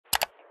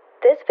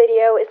This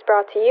video is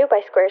brought to you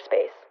by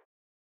Squarespace.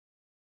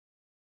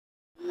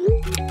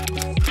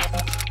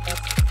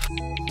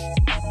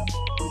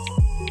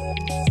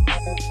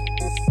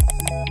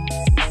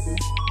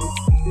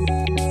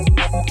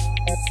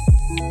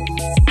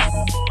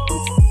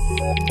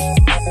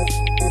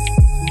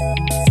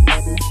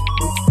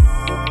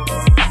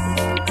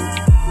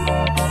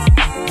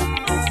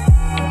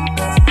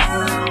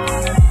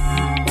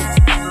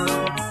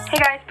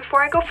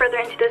 Before I go further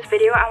into this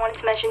video, I wanted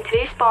to mention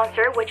today's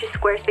sponsor, which is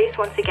Squarespace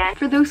once again.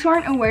 For those who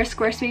aren't aware,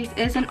 Squarespace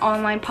is an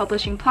online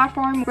publishing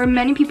platform where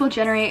many people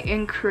generate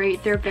and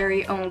create their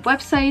very own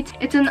websites.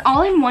 It's an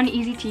all-in-one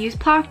easy-to-use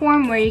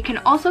platform where you can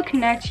also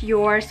connect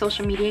your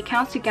social media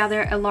accounts to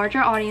gather a larger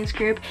audience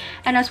group,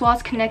 and as well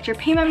as connect your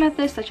payment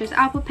methods such as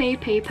Apple Pay,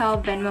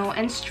 PayPal, Venmo,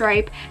 and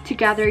Stripe to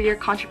gather your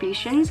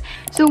contributions.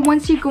 So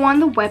once you go on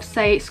the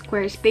website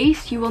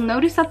Squarespace, you will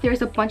notice that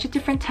there's a bunch of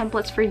different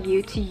templates for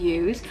you to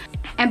use.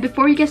 And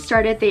before you get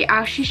started, they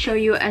actually show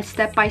you a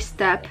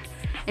step-by-step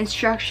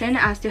instruction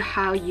as to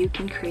how you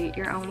can create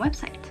your own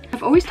website.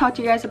 I've always talked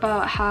to you guys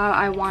about how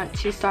I want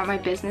to start my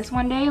business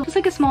one day, just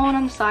like a small one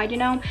on the side, you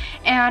know,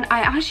 and I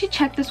actually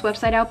checked this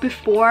website out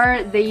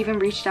before they even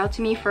reached out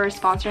to me for a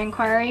sponsor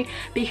inquiry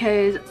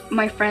because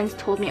my friends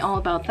told me all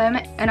about them,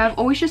 and I've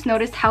always just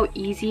noticed how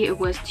easy it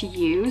was to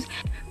use.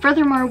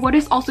 Furthermore, what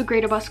is also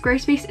great about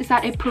Squarespace is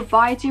that it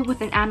provides you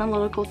with an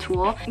analytical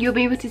tool. You'll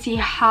be able to see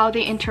how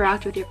they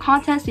interact with your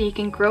content so you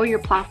can grow your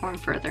platform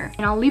further.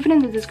 And I'll leave it in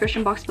the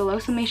description box below,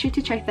 so make sure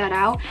to check that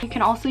out. You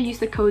can also use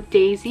the code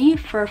DAISY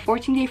for a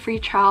 14-day free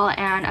trial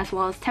and as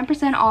well as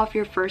 10% off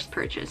your first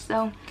purchase.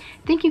 So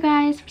thank you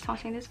guys for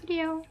watching this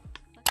video.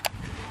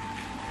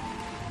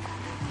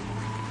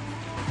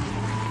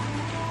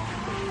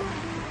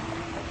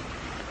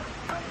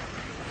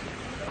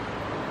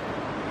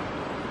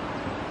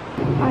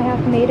 I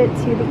have made it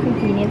to the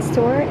convenience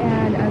store,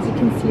 and as you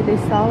can see, they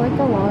sell like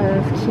a lot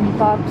of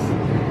kimbaps.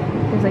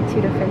 There's like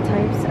 2 different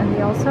types, and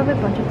they also have a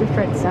bunch of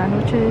different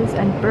sandwiches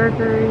and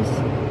burgers,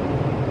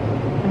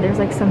 and there's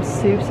like some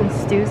soups and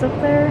stews up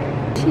there.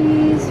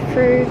 Cheese,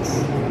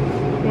 fruits,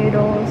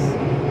 noodles.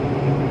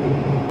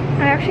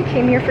 I actually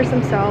came here for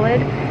some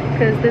salad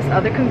because this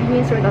other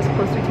convenience store that's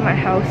closer to my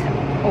house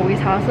always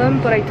has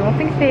them, but I don't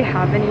think they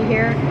have any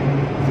here,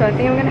 so I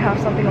think I'm gonna have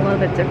something a little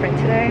bit different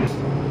today.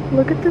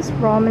 Look at this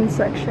ramen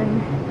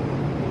section.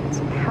 It's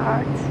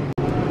packed.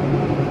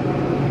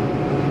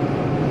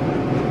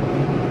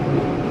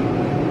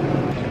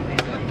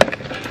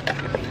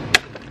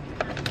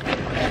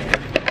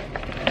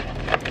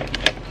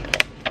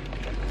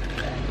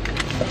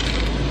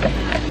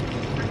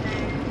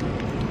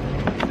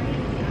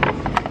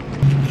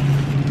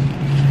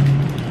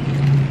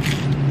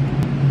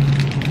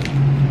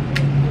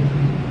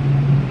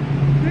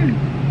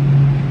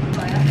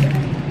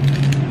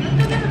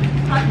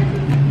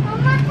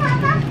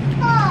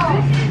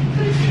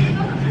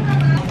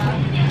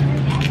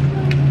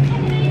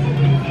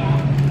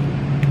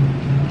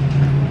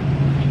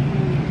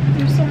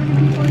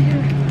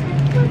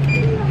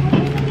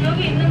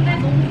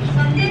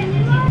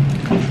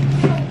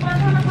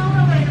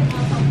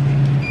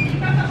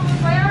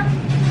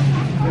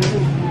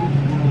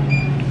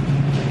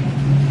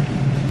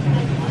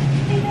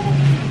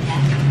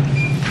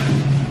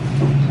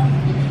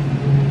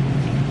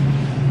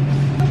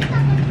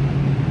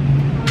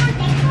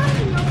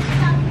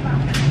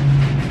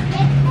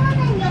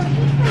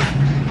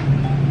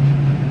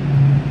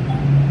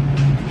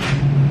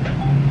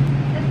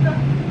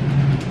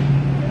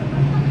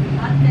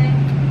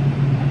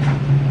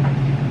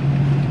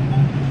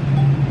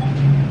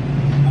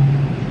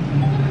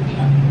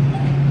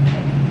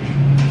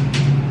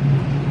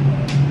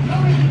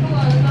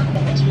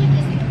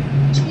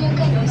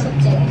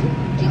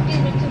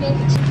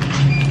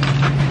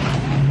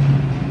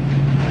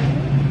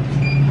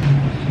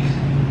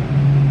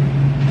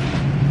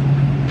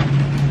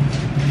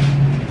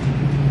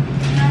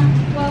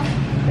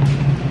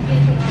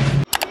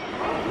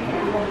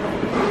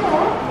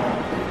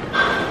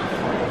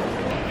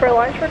 For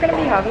lunch, we're going to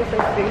be having some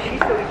sushi,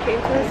 so we came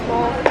to this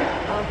mall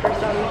for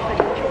some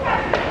potential.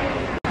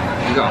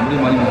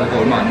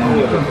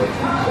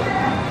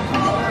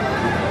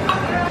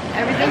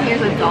 Everything here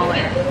is $1.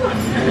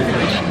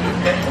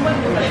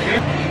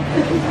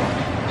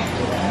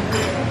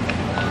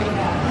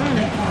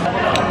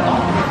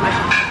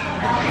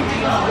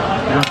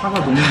 그냥 사과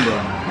녹는 거야.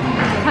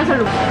 살살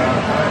녹.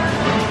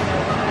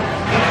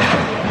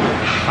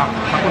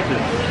 닭꼬치.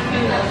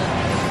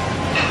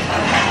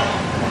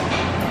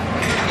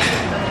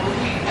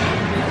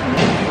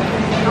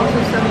 Also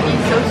some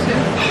miso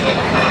soup.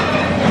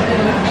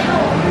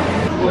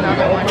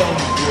 Another one.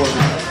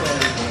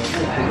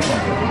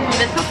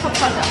 근데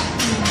텁텁하다.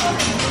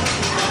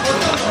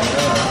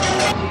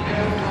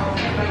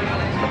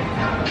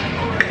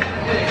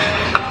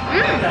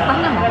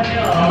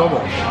 넣어봐.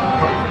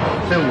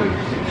 새우구이.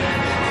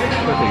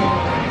 설탕이.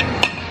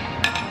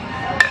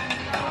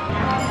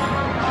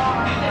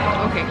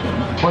 오케이.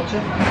 맞지?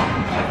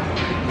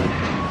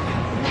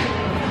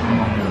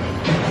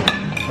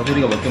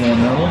 다솔이가 몇 개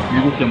먹었냐고?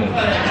 7개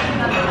먹었어.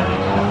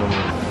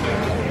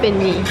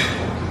 뺐니?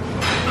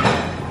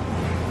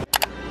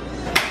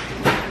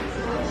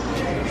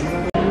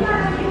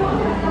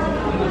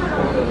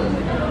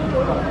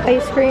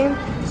 아이스크림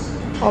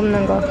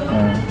없는 거.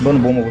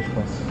 너는 뭐 먹고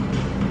싶어?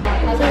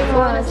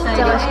 와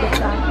진짜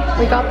맛있겠다.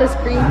 We got this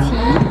green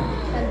tea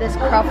and this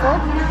truffle.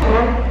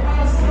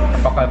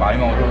 아빠까지 많이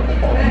먹어서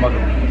엄마 좀.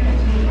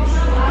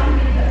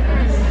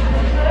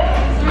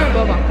 이걸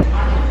먹어봐.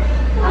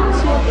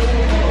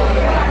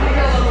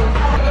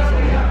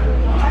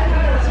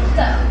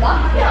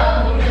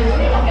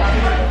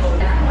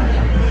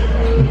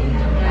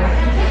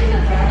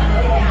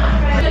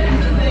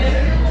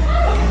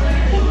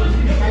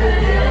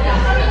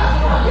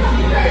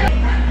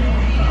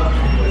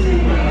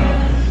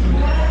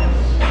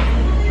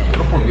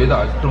 크로플 위에다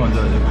아이스크림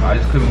얹어야지.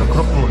 아이스크림에다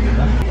크로플 얹으면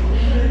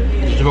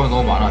지방이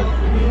너무 많아.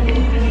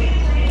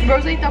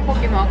 로스이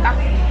떡볶이 먹을까?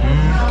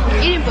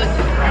 1인분.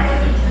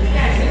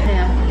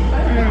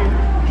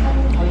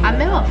 안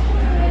매워.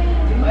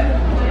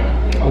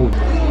 어우.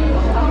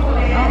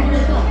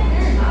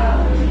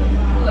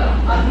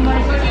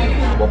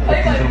 먹고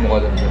빙수를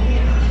먹어야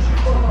되는데.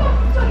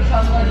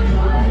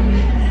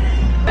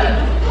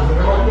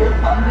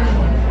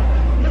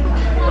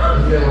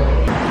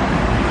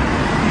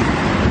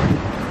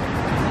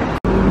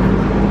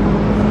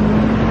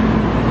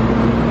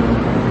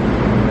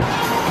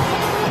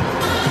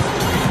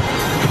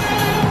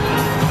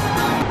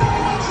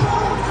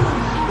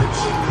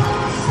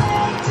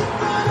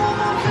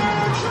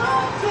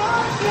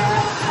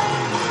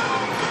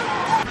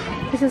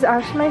 This is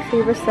actually my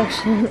favorite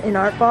section in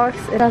Artbox.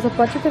 It has a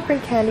bunch of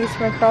different candies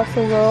from across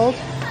the world.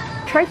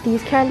 I tried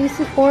these candies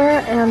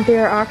before and they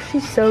are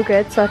actually so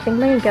good, so I think I'm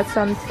gonna get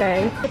some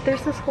today. But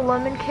there's this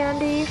lemon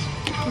candy.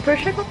 I'm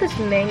pretty sure I got this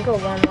mango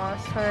one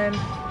last time.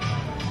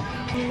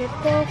 Can you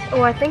get this?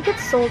 Oh, I think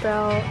it's sold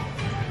out.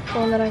 The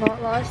one that I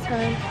got last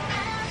time.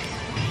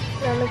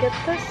 Then I'm gonna get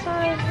this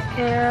one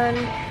and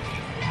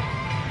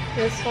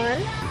this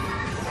one.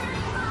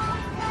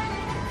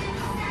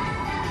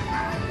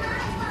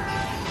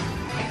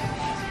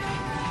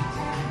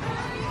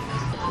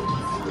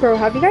 Bro,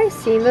 have you guys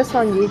seen this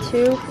on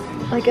YouTube?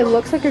 Like, it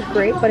looks like a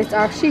grape, but it's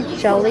actually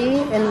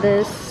jelly in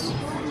this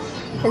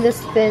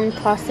thin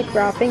plastic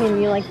wrapping, and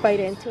you like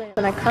bite into it.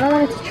 And I kind of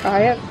wanted to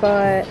try it,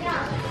 but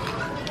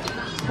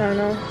I don't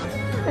know.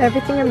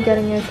 Everything I'm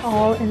getting is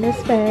all in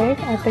this bag.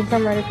 I think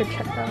I'm ready for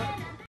checkout.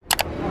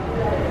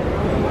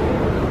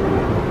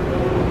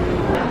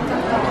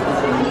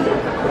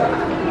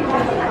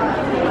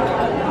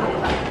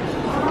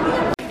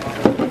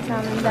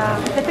 감사합니다.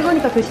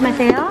 뜨거우니까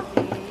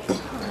조심하세요.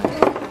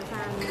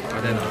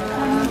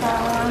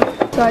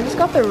 So I just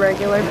got the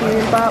regular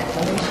bibimbap,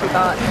 and she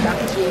got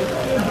kimchi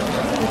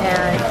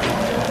and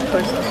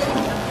toast.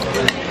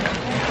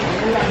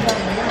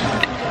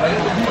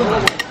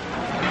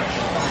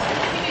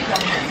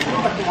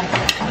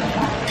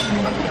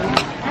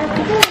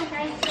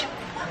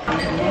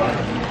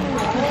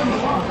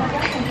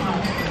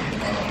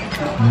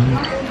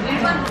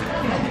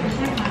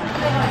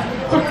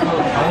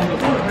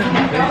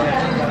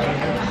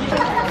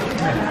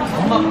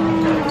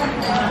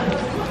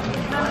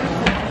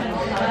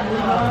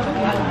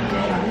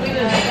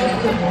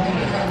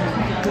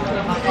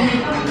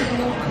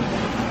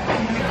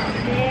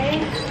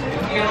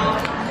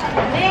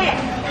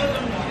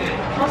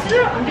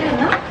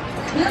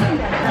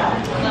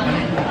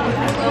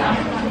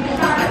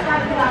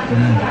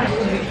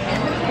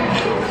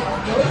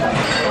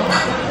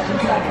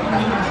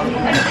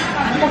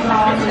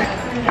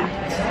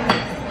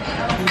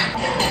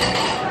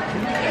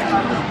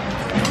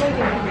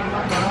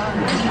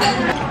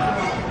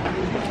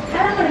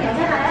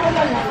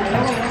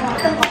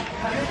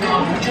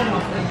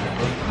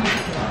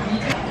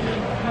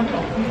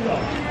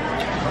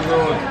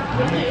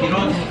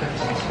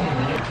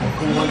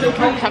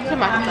 잡채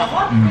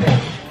맛있다.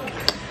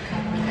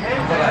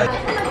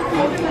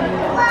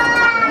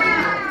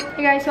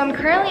 Hey guys, so I'm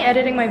currently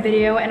editing my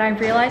video and I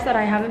realized that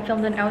I haven't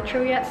filmed an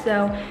outro yet,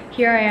 so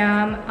here I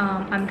am.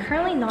 I'm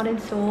currently not in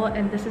Seoul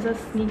and this is a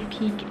sneak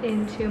peek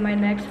into my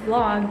next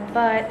vlog,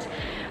 but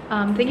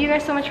thank you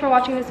guys so much for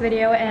watching this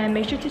video and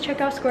make sure to check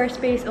out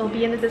Squarespace. It'll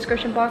be in the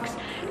description box,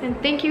 and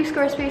thank you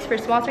Squarespace for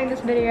sponsoring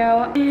this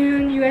video.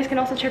 And you guys can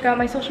also check out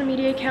my social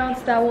media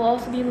accounts that will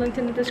also be linked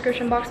in the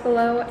description box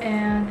below,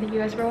 and thank you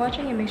guys for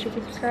watching and make sure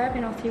to subscribe,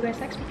 and I'll see you guys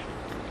next week.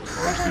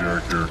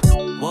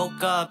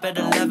 Woke up at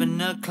 11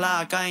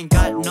 o'clock, I ain't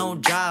got no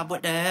job,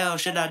 what the hell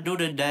should I do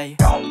today?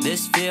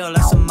 This feel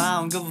like some I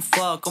don't give a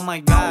fuck, oh my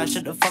god,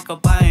 shut the fuck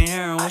up, I ain't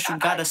hearing what you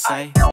gotta say.